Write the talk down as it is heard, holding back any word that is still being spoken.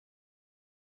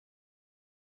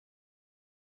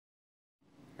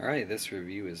Alright, this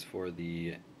review is for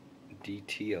the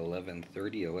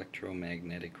DT1130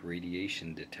 Electromagnetic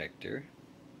Radiation Detector.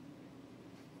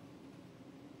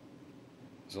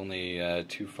 There's only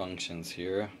two functions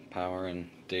here, power and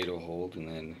data hold, and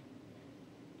then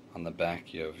on the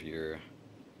back you have your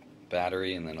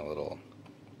battery and then a little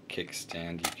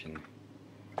kickstand you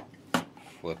can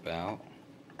flip out.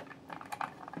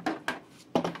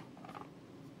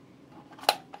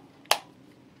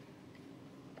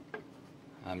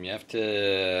 You have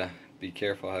to be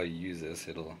careful how you use this.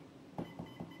 It'll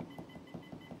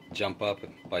jump up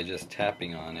by just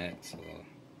tapping on it, so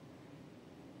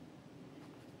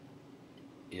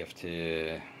you have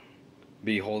to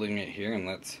be holding it here, and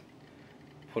let's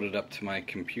put it up to my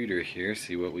computer here,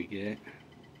 see what we get.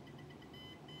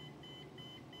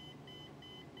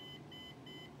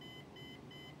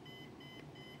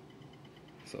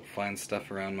 So find stuff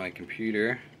around my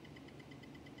computer,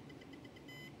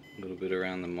 a little bit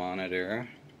around the monitor,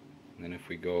 and then if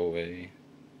we go away,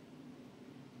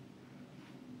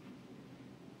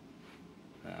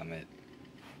 I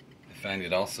find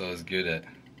it also is good at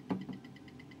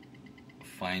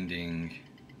finding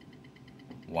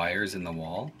wires in the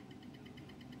wall.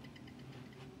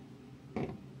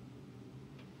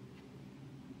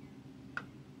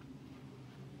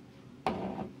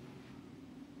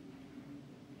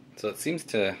 So it seems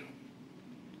to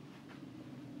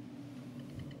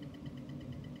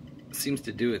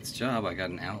do its job. I got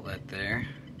an outlet there.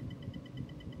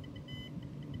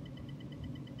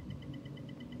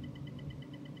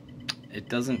 It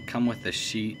doesn't come with a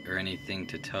sheet or anything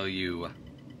to tell you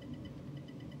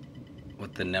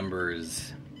what the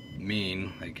numbers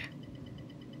mean, like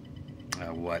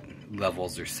what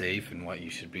levels are safe and what you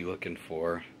should be looking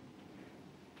for,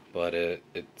 but it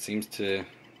seems to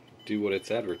do what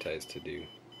it's advertised to do.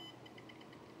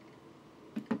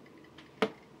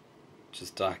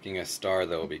 Just docking a star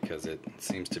though, because it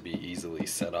seems to be easily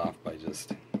set off by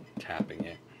just